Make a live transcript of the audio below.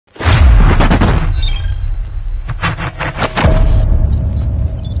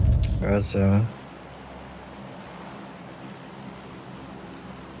As yeah,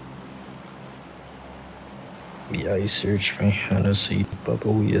 I search me and I see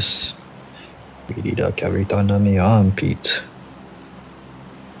bubble, yes. Really that carry it under me armpit.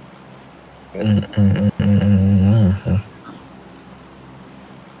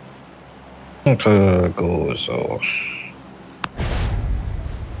 Uncle goes off.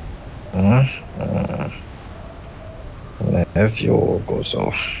 Nephew goes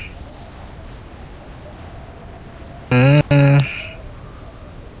off.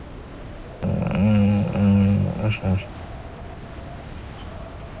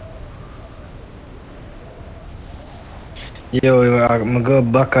 Yo, I'm go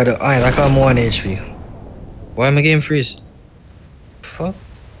back at the eye. Like I'm 1 HP. Why am I game freeze? Fuck.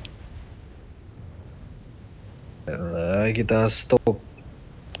 I get that stop.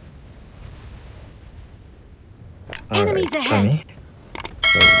 Enemies ahead. Tommy.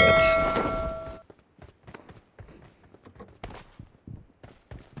 What's that?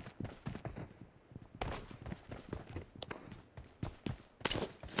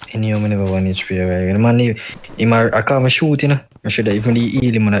 Any never 1 HP. Right? Man, I can't shoot, you know. I should have even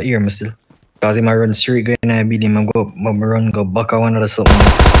heal him on the ear, me still. Because he might run straight, go in and beat him and go back at one of the something.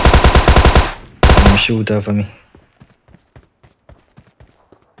 And shoot her for me.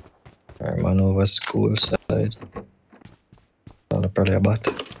 Alright, man, over school side. Probably a bat.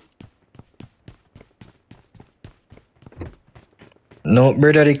 No,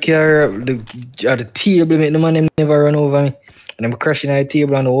 brother, the car, the table, make the man them never run over me. And I'm crashing at the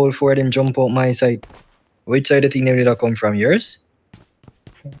table and the whole four of them jump out my side. Which side the thing did that come from? Yours?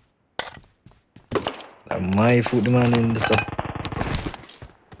 My foot, the man in the stuff.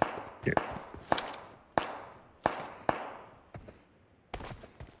 Here.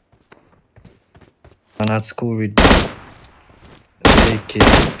 I'm at school with AK,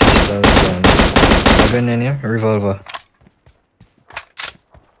 pistol, and a gun in here, a revolver.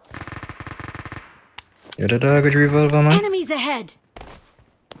 You're the dog with revolver, man? Enemies ahead.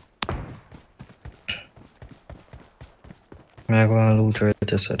 I'm going to loot right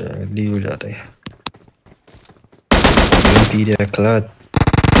this side, deal with that. UMP there, clad.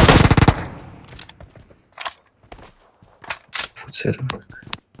 Foot set.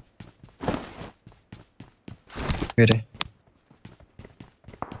 Ready?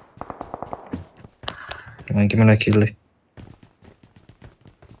 Man, give me a kill.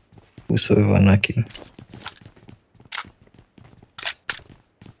 Whosoever not kill.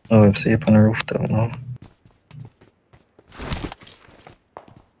 Oh, I'm safe on the rooftop now.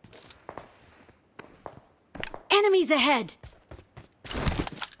 Enemies ahead.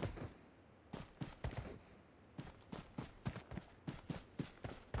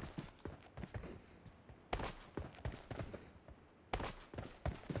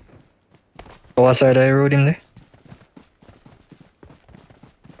 What side I rode him there?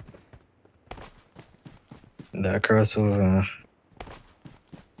 That crossover.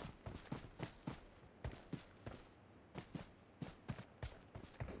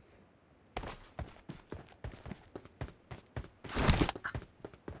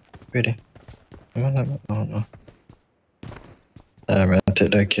 Ready? I don't know. I'm gonna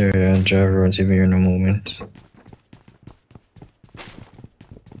take that carrier and drive around see me in a moment.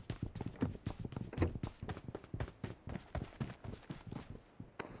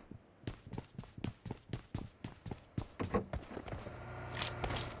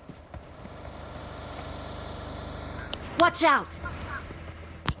 Watch out.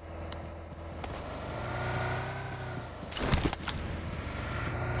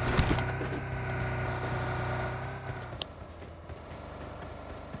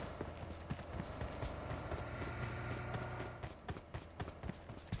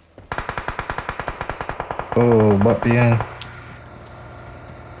 Oh, back behind.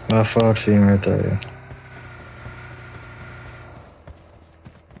 My fault thing right there.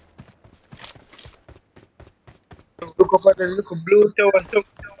 Look up at the little blue tower. So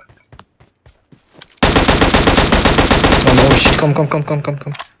Oh shit, come.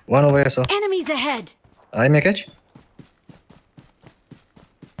 One over here, so. Enemies ahead. I make it?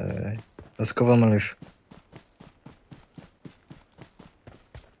 Let's cover my life.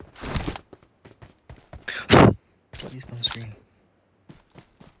 He's on screen.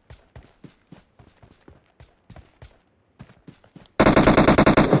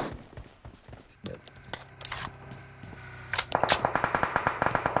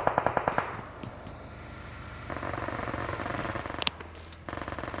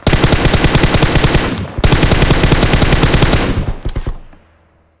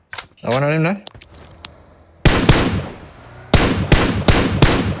 I want him now.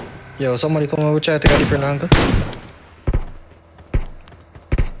 Yo, somebody come over, try to take a different angle.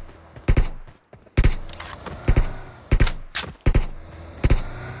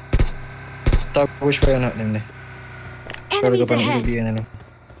 Talk which way or not them there. Gotta go Enemies up on the hill ahead. behind them.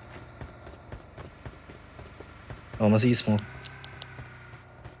 Oh, I see smoke.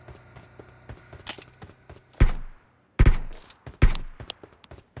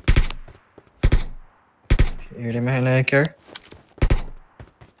 Hear them behind the car?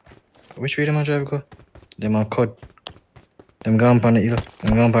 Which way them a drive go? Them a cut. Them gone up on the hill.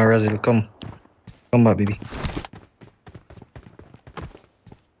 Them gone up on Brazil. Come. Come back, baby.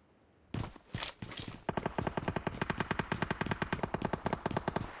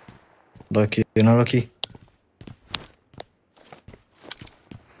 Lucky, you know lucky.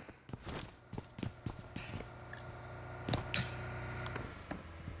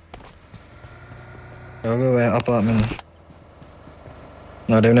 I'll go away apartment.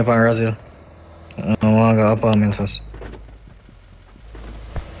 No, they're not on Brazil. I don't want to go apartment house.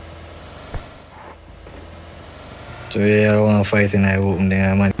 So yeah, I want to fight in I open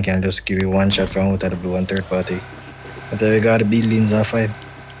then a man can just give you one shot from out of the blue and third party. But then we got the buildings are fight.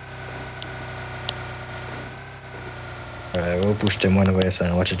 Alright, we'll push them one way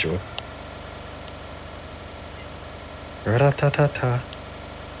and watch it through. Ra-ta-ta-ta.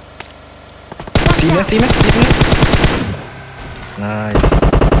 See me, see me, see me. Nice.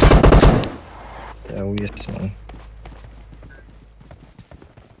 Yeah, waste man.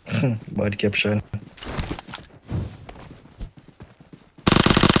 Bad caption.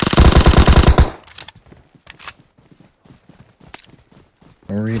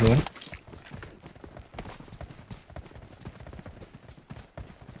 Reload.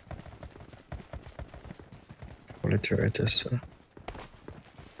 Pull it right this.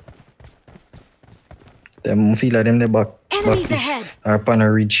 Them feel like them the back Enemies east ahead. or upon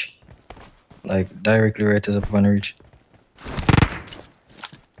a ridge. Like directly right as upon a ridge.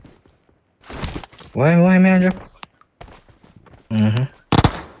 Why man drop?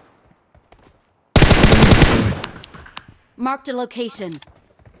 Marked a location.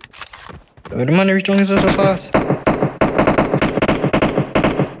 The man reach down so fast.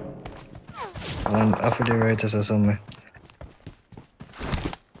 One after the right or somewhere.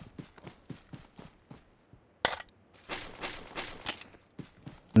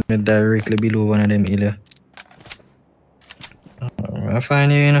 Me directly below one of them hill. I'll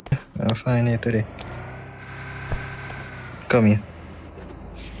find you, you know. I'll find you today. Come here.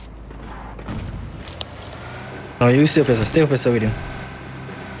 No, you stay up with him.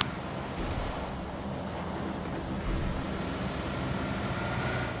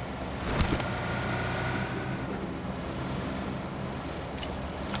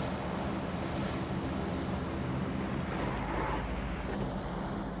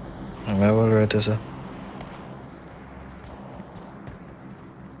 I'm all right, sir.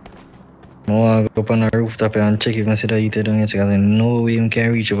 I want to go up on the rooftop and check if I see that eater down here because I know we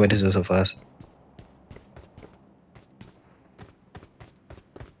can reach over this so fast.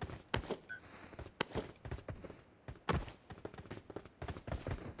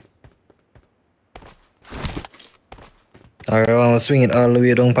 Alright, I'm gonna swing it all the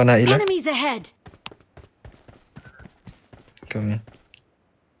way down on that hill. Enemies ahead. Come here.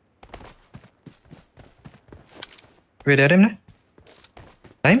 Wait, at him now?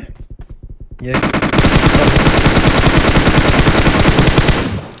 Time? Yeah.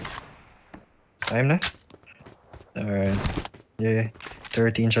 Time now? Alright. Yeah.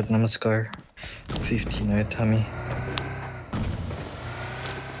 13 shot na scar. 15 right, Tommy.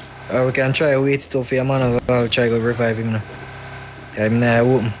 We can try wait it for a man. I'll try to revive him now. I'm not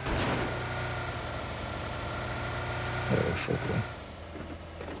open. Oh, fuck man.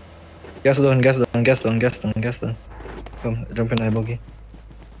 Gas down. Come, jump in that buggy.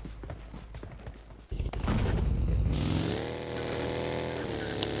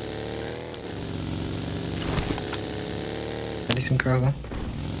 Ada SIM card kan?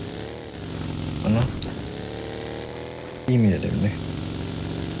 Mana? Email them there.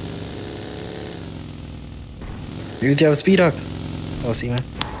 You have speed up. Oh, see man.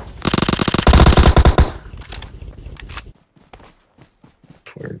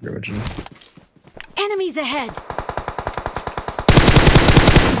 Poor Groji. Enemies ahead.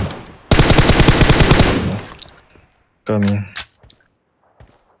 Come here.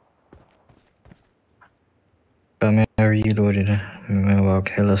 Come here, I reloaded. I'm gonna walk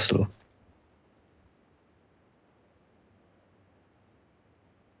hella slow.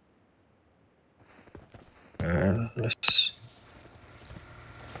 Let's.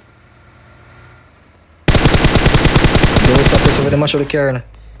 Don't stop this over the match of the car.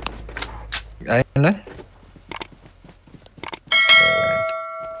 I am that. Alright.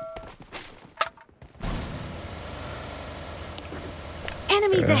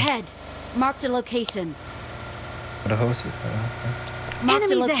 Enemies Yeah. ahead. Marked a location. The house.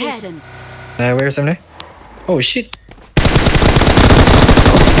 Marked a location. Nah, where's something? Oh shit.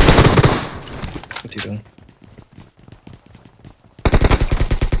 What you doing?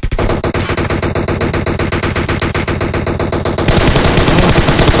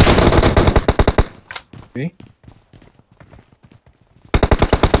 Okay.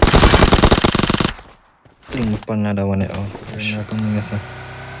 Cling pa na daw na oh. Meron na akong mga sa.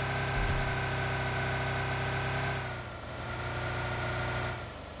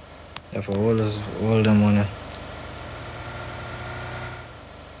 Yeah, for all them one.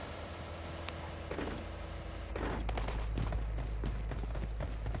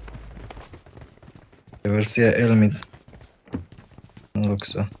 You will see a helmet. Look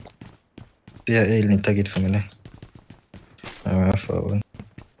so. See a helmet tag it for me. Alright, for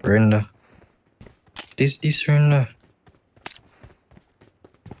render. This is render.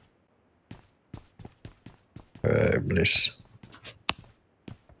 Alright, bless.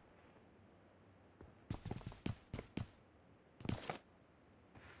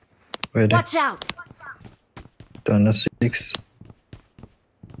 Ready? Watch out. Down to 6.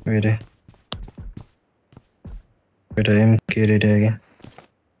 Ready? Ready, MK ready again.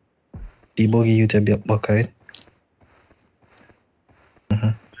 The buggy you to be up back out.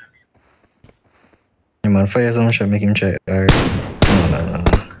 Yeah, man, fire some shot, make him try. Alright. No.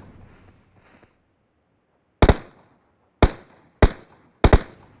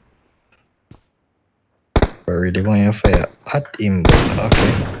 I really want to fire at him, but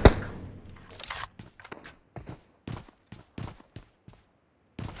okay.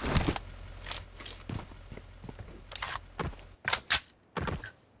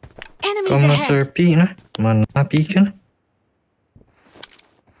 Enemies Come on, ahead. sir, peek na. Man, na peeking.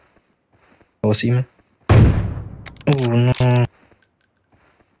 Oh, see man. Oh no.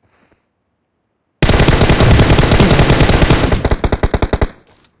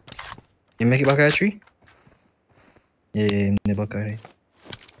 You make it back at tree? Yeah, never got it.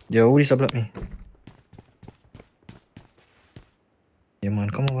 Yo, who is block me? Yeah, man,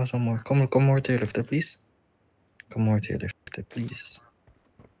 come over some more. Come more to your left, please. Come more to your left, please.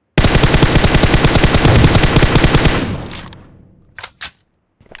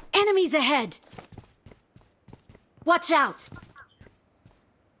 Enemies ahead. Watch out.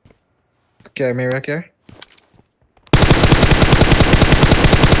 Okay, me right here.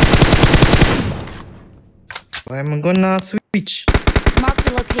 Why am I gonna switch? Marked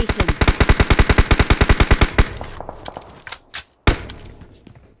a location.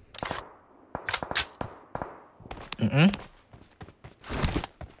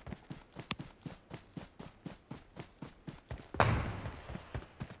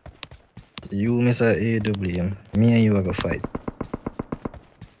 You, Mr. AWM. Me and you are gonna fight.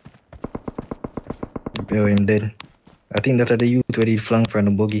 Yo, him dead. I think that the youth where he flank from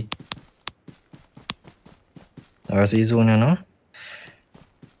the buggy. I see zone now.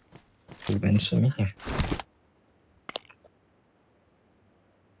 Who went to me?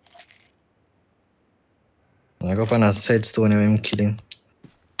 I go up on a side stone and I'm killing.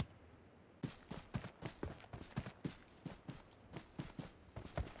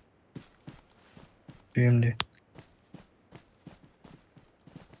 Him there.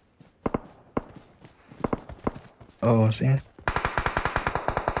 Oh, see?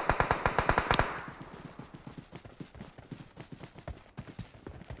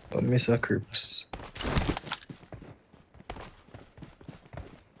 Oh, Mr. Crips.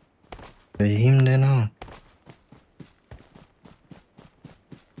 Him there now.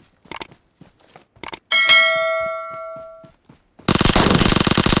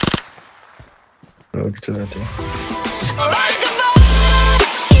 Look to that.